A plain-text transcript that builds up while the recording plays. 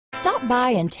Stop by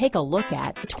and take a look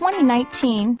at the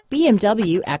 2019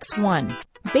 BMW X1.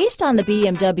 Based on the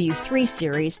BMW 3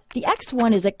 Series, the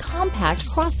X1 is a compact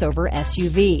crossover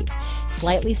SUV.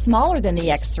 Slightly smaller than the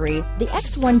X3, the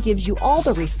X1 gives you all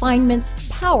the refinements,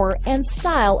 power, and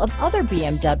style of other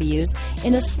BMWs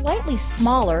in a slightly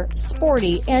smaller,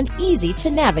 sporty, and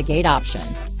easy-to-navigate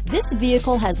option. This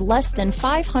vehicle has less than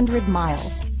 500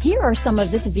 miles. Here are some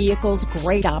of this vehicle's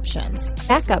great options: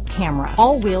 backup camera,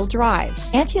 all-wheel drive,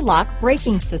 anti-lock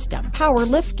braking system, power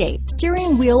liftgate,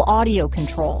 steering wheel audio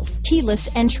controls, keyless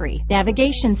entry,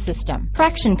 navigation system,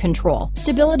 traction control,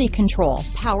 stability control,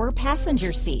 power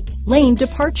passenger seat, lane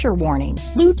departure warning,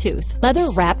 Bluetooth,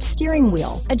 leather-wrapped steering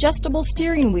wheel, adjustable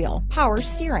steering wheel, power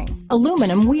steering,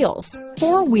 aluminum wheels,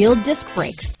 four-wheel disc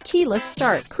brakes, keyless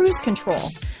start, cruise control.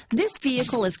 This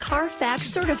vehicle is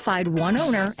Carfax certified one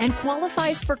owner and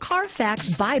qualifies for Carfax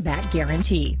buyback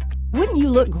guarantee. Wouldn't you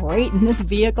look great in this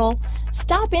vehicle?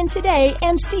 Stop in today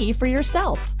and see for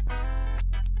yourself.